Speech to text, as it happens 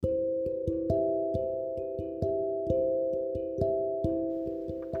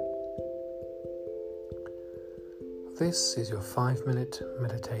This is your 5-minute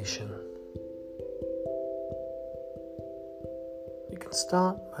meditation. You can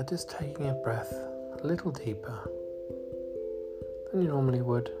start by just taking a breath a little deeper than you normally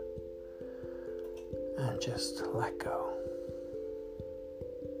would and just let go.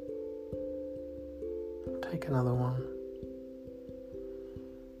 Take another one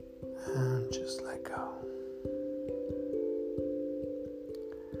and just let go.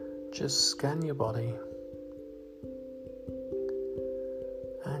 Just scan your body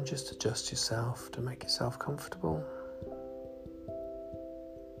and just adjust yourself to make yourself comfortable.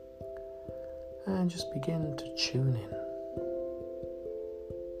 And just begin to tune in.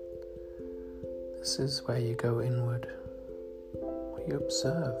 This is where you go inward, where you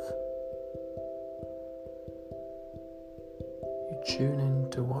observe. You tune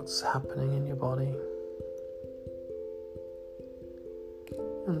into what's happening in your body,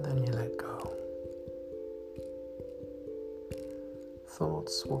 and then you let go.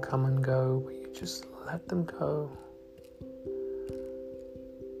 Thoughts will come and go, but you just let them go.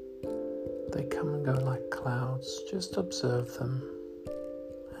 They come and go like clouds. Just observe them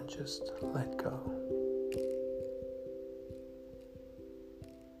and just let go.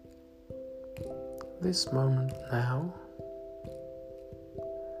 This moment now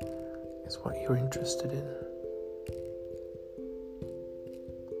is what you're interested in.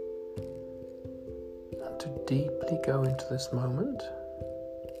 And to deeply go into this moment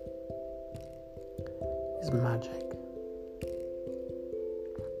is magic.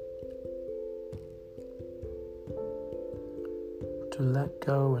 To let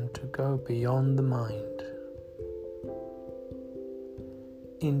go and to go beyond the mind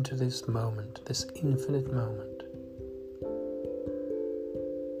into this moment, this infinite moment.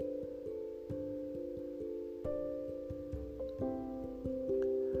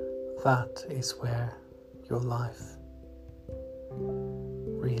 That is where your life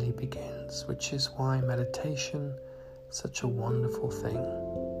really begins, which is why meditation is such a wonderful thing.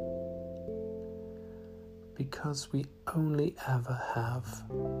 Because we only ever have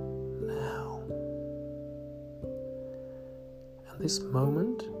now. And this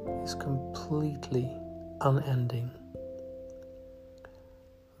moment is completely unending.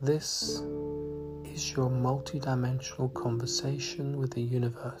 This is your multidimensional conversation with the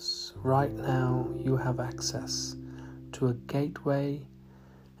universe. Right now you have access to a gateway,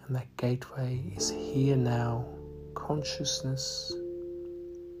 and that gateway is here now. Consciousness,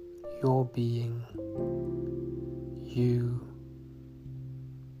 your being, you.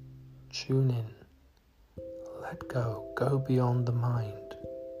 Tune in, let go, go beyond the mind,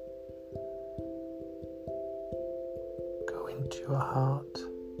 go into your heart,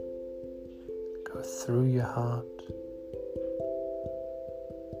 go through your heart,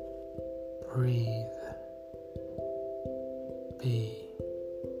 breathe, be.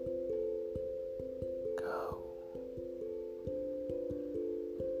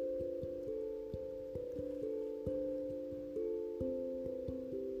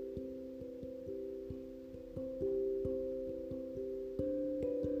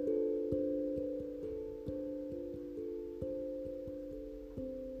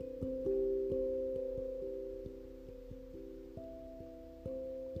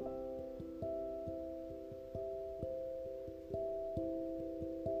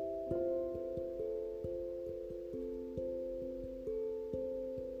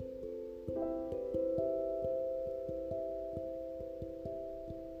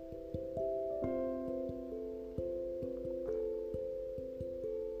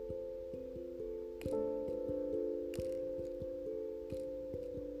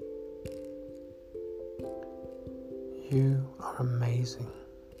 You are amazing.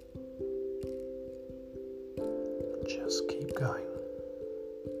 Just keep going.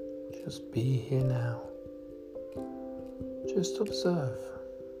 Just be here now. Just observe.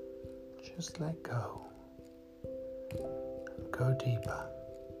 Just let go. And go deeper.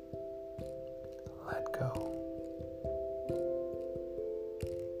 Let go.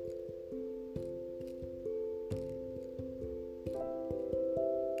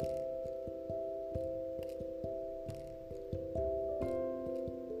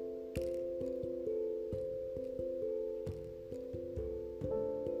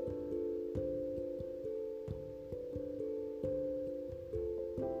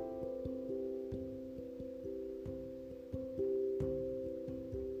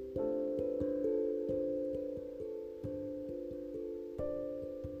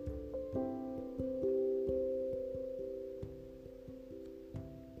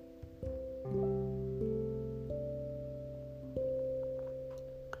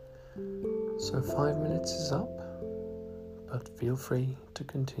 So 5 minutes is up, but feel free to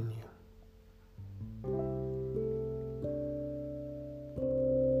continue.